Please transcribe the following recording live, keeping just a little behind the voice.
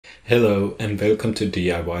Hello and welcome to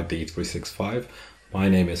DIY D365. My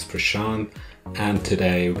name is Prashant and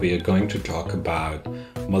today we are going to talk about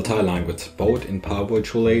multi-language support in Power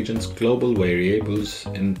Virtual Agents, global variables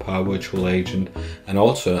in Power Virtual Agent, and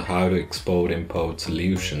also how to export import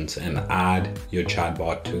solutions and add your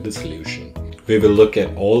chatbot to the solution. We will look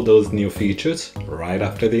at all those new features right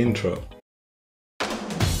after the intro.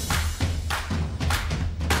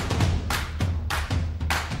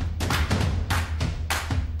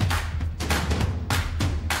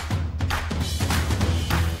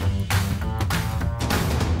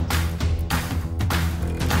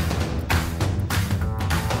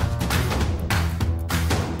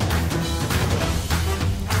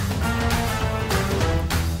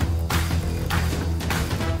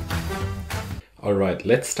 Alright,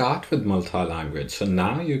 let's start with multi-language. So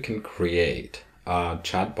now you can create a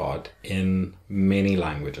chatbot in many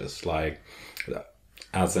languages.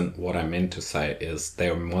 As in what I meant to say is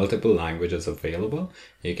there are multiple languages available.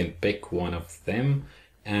 You can pick one of them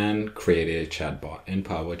and create a chatbot in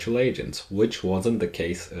Power Virtual Agents, which wasn't the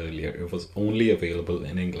case earlier. It was only available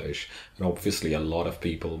in English. And obviously a lot of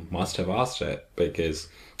people must have asked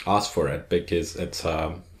for it because it's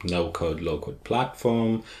a no-code, low-code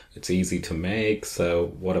platform. It's easy to make. So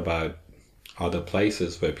what about other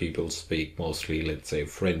places where people speak mostly, let's say,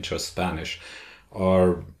 French or Spanish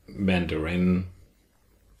or Mandarin,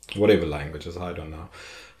 whatever languages, I don't know.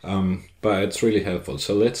 But it's really helpful.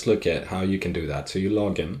 So let's look at how you can do that. So you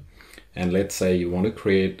log in and let's say you want to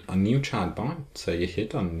create a new chatbot. So you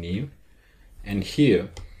hit on new and here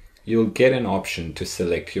you'll get an option to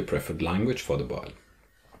select your preferred language for the bot.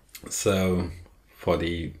 So for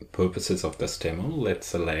the purposes of this demo, let's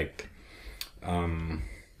select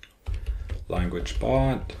language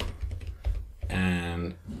bot,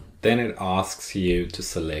 and then it asks you to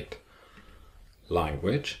select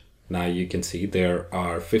language. Now you can see there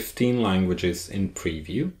are 15 languages in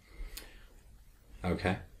preview,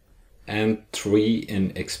 okay, and 3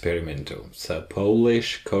 in experimental. So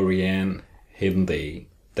Polish, Korean, Hindi,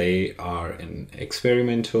 they are in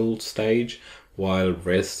experimental stage, while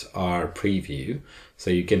rest are preview. So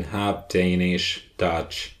you can have Danish,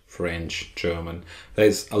 Dutch, French, German.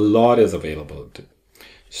 There's a lot is available.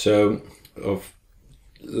 So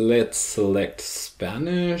let's select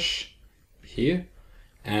Spanish here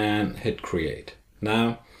and hit create.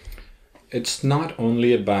 Now it's not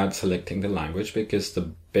only about selecting the language, because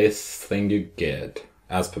the best thing you get,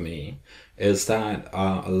 as per me, is that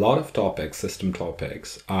a lot of topics, system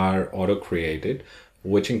topics, are auto-created,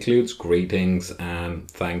 which includes greetings and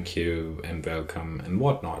thank you and welcome and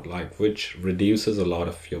whatnot, which reduces a lot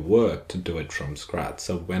of your work to do it from scratch.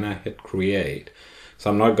 So when I hit create, so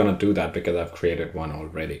I'm not going to do that because I've created one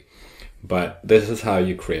already, but this is how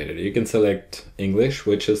you create it. You can select English,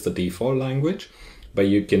 which is the default language, but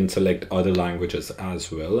you can select other languages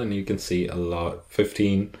as well. And you can see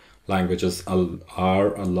 15 languages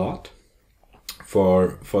are a lot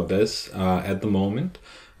for this at the moment.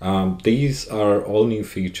 These are all new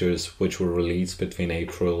features which were released between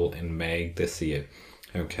April and May this year.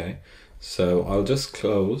 Okay, so I'll just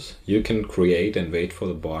close. You can create and wait for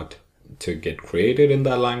the bot to get created in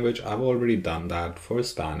that language. I've already done that for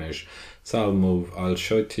Spanish. So I'll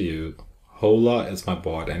show it to you. Hola is my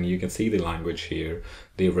bot, and you can see the language here.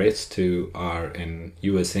 The rest 2 are in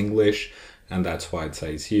US English, and that's why it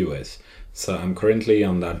says US. So I'm currently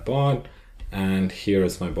on that bot, and here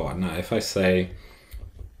is my bot. Now if I say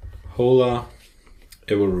hola,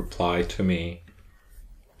 it will reply to me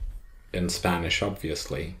in Spanish,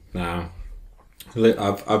 obviously. Now,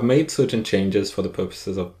 I've made certain changes for the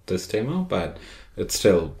purposes of this demo, but it's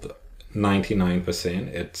still 99%,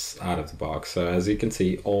 it's out of the box. So as you can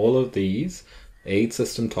see, all of these 8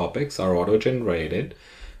 system topics are auto-generated.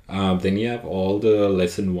 Then you have all the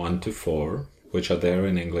lesson 1 to 4, which are there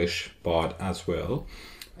in English bot as well.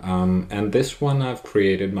 And this one I've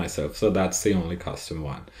created myself, so that's the only custom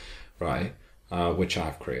one, right? Which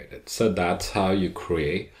I've created. So that's how you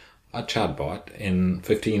create a chatbot in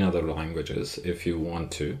 15 other languages if you want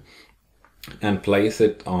to, and place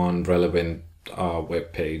it on relevant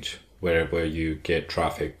web page wherever you get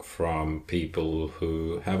traffic from people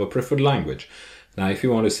who have a preferred language. Now, if you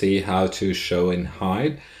want to see how to show and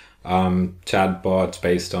hide chatbots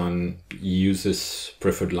based on users'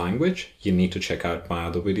 preferred language, you need to check out my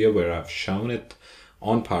other video where I've shown it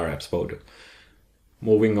on Power Apps Portal.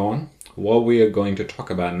 Moving on, what we are going to talk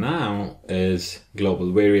about now is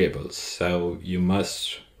global variables. So you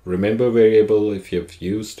must remember variable. If you've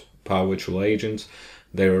used Power Virtual Agents,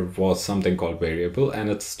 there was something called variable and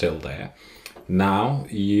it's still there. Now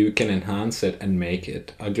you can enhance it and make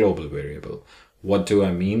it a global variable. What do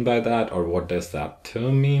I mean by that, or what does that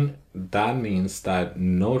term mean? That means that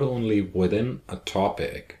not only within a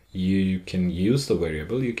topic you can use the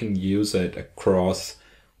variable, you can use it across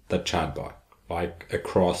the chatbot, like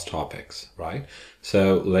across topics, right?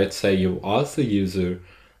 So let's say you ask the user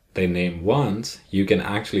their name once, you can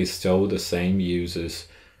actually store the same user's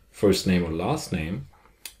first name or last name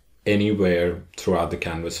anywhere throughout the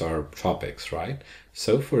canvas or topics, right?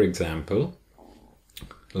 So for example,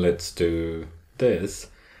 let's do this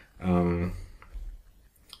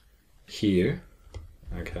here.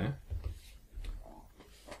 Okay,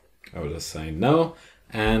 I will just say no.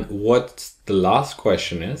 And what the last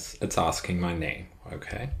question is, it's asking my name.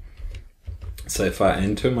 Okay, so if I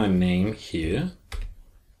enter my name here,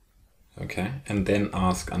 okay, and then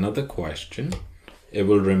ask another question, it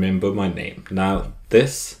will remember my name. Now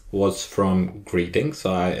this was from greetings,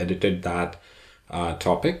 so I edited that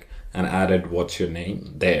topic and added what's your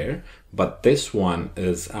name there, but this one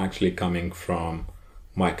is actually coming from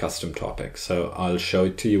my custom topic. So I'll show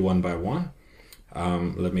it to you one by one.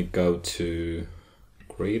 Let me go to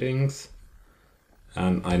greetings,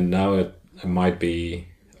 and I know it might be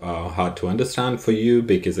hard to understand for you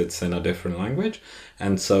because it's in a different language,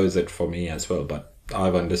 and so is it for me as well, but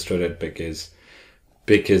I've understood it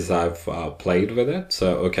because I've played with it.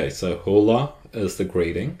 So okay, so hola is the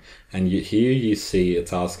greeting, and here you see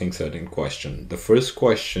it's asking certain question. The first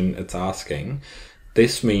question it's asking,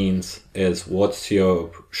 this means is what's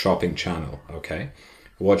your shopping channel, okay?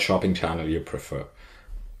 What shopping channel you prefer.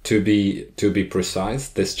 To be precise,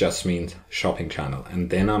 this just means shopping channel, and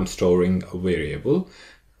then I'm storing a variable,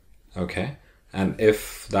 okay? And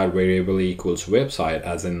if that variable equals website,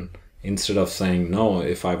 as in instead of saying no,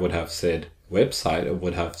 if I would have said website, it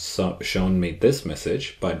would have shown me this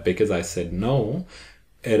message, but because I said no,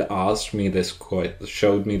 it asked me this,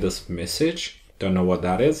 showed me this message, don't know what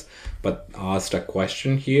that is, but asked a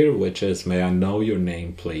question here, which is, may I know your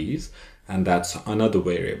name please? And that's another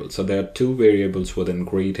variable. So there are two variables within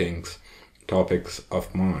greetings topics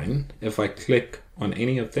of mine. If I click on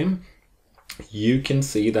any of them, you can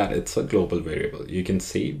see that it's a global variable. You can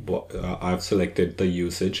see I've selected the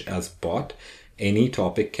usage as bot. Any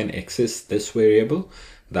topic can access this variable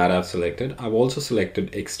that I've selected. I've also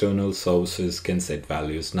selected external sources can set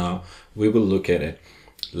values. Now we will look at it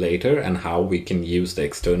later and how we can use the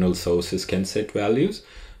external sources can set values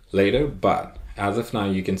later, but as of now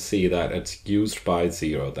you can see that it's used by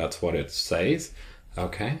 0. That's what it says,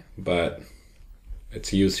 okay, but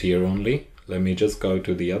it's used here only. Let me just go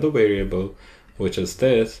to the other variable, which is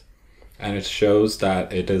this, and it shows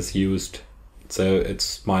that it is used. So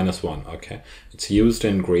it's -1, okay. It's used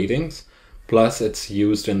in greetings, plus it's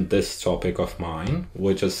used in this topic of mine,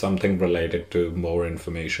 which is something related to more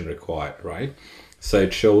information required, right? So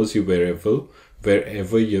it shows you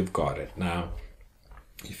wherever you've got it. Now,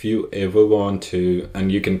 if you ever want to,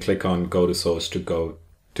 and you can click on go to source to go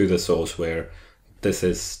to the source where this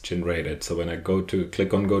is generated. So when I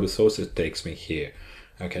click on go to source, it takes me here.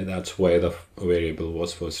 Okay, that's where the variable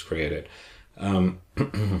was first created.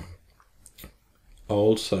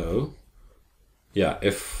 Also, yeah,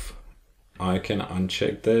 if I can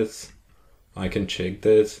uncheck this, I can check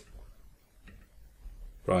this,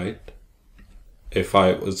 right?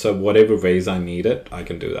 So whatever ways I need it, I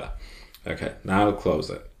can do that. Okay, now I'll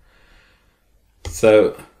close it.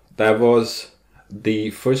 So that was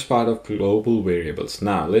the first part of global variables.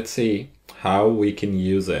 Now let's see how we can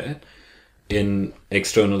use it in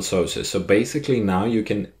external sources. So basically now you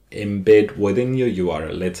can embed within your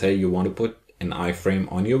URL. Let's say you want to put an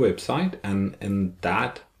iframe on your website, and in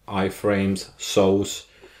that iframe's source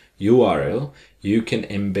URL, you can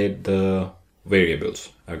embed the variables,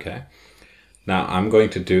 okay? Now I'm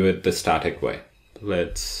going to do it the static way.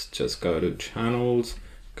 Let's just go to channels,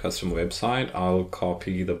 custom website. I'll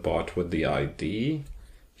copy the bot with the ID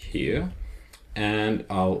here, and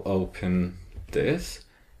I'll open this.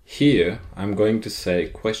 Here, I'm going to say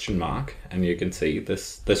question mark, and you can see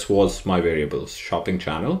this was my variables, shopping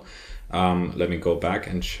channel. Let me go back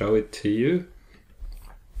and show it to you.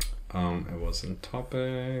 It was in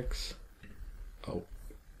topics. Oh,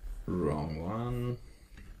 wrong one.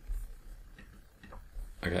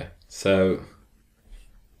 Okay, so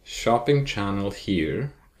shopping channel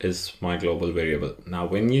here is my global variable. Now,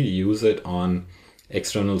 when you use it on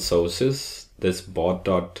external sources, this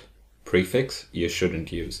bot.prefix you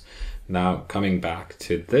shouldn't use. Now, coming back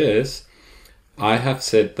to this, I have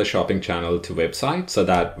set the shopping channel to website so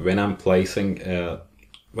that when I'm placing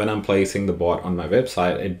the bot on my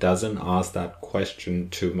website, it doesn't ask that question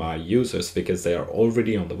to my users because they are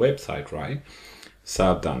already on the website, right?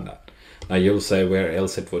 So I've done that. Now you'll say where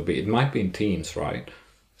else it would be. It might be in Teams, right?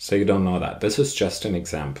 So you don't know that. This is just an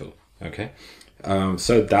example. Okay.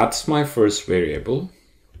 So that's my first variable.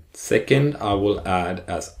 Second, I will add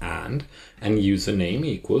as and username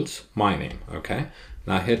equals my name. Okay.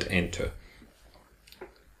 Now hit enter.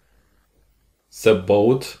 So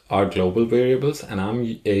both are global variables and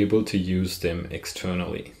I'm able to use them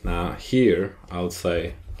externally. Now here I'll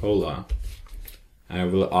say hola and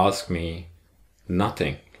it will ask me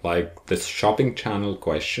nothing. Like this shopping channel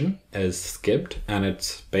question is skipped and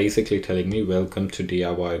it's basically telling me welcome to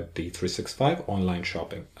DIY D365 online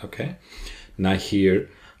shopping. Okay. Now here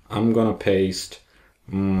I'm gonna paste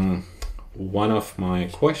one of my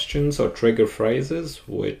questions or trigger phrases,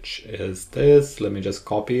 which is this. Let me just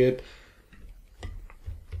copy it.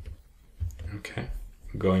 Okay,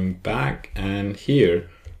 going back and here,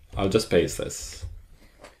 I'll just paste this.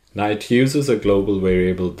 Now it uses a global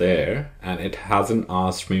variable there and it hasn't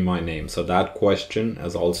asked me my name. So that question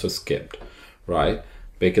is also skipped, right?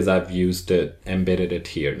 Because I've used it, embedded it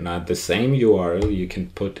here. Now the same URL you can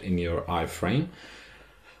put in your iframe,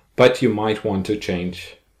 but you might want to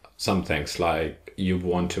change some things, like you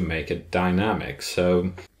want to make it dynamic.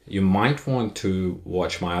 So you might want to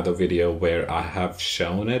watch my other video where I have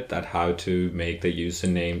shown it that how to make the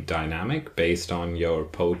username dynamic based on your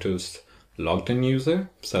POTUS logged in user.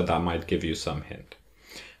 So that might give you some hint.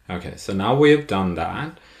 Okay, so now we have done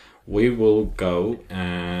that. We will go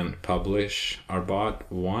and publish our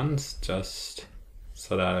bot once just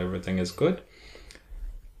so that everything is good.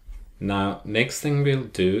 Now, next thing we'll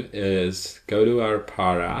do is go to our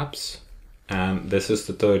Power Apps. And this is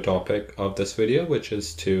the third topic of this video, which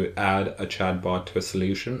is to add a chatbot to a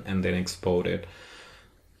solution and then export it.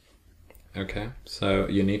 Okay, so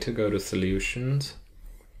you need to go to solutions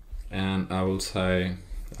and I will say,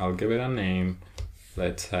 I'll give it a name.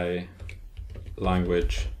 Let's say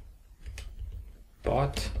language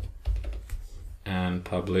bot, and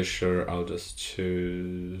publisher, I'll just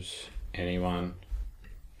choose anyone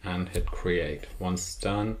and hit create. Once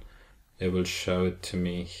done, it will show it to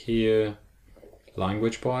me here.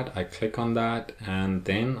 Language bot, I click on that and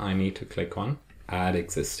then I need to click on add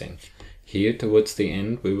existing. Here towards the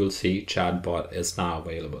end we will see chatbot is now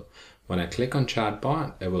available. When I click on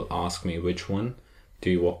chatbot, it will ask me which one do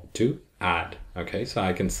you want to add. Okay, so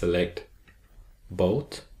I can select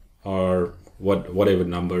both or whatever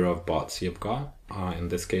number of bots you've got. In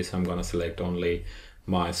this case I'm going to select only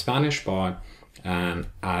my Spanish bot and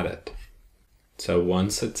add it. So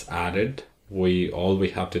once it's added, all we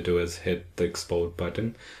have to do is hit the export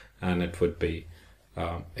button and it would be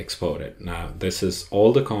exported. Now this is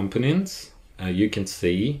all the components. You can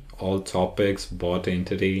see all topics, bot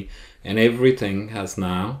entity, and everything has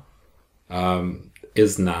now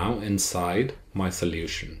is now inside my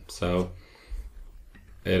solution. So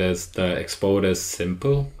the export is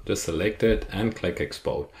simple. Just select it and click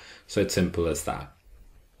export. So it's simple as that.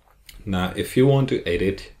 Now if you want to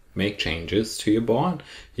edit, make changes to your bot,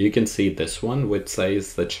 you can see this one which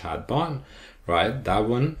says the chatbot, right? That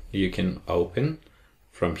one you can open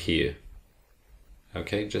from here.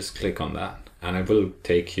 Okay, just click on that and it will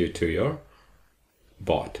take you to your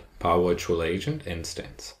bot, Power Virtual Agent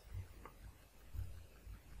instance.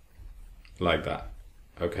 Like that.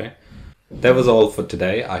 Okay, that was all for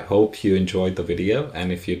today. I hope you enjoyed the video,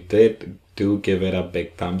 and if you did, do give it a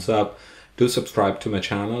big thumbs up. Do subscribe to my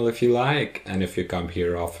channel if you like, and if you come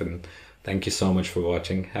here often. Thank you so much for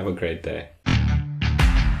watching. Have a great day.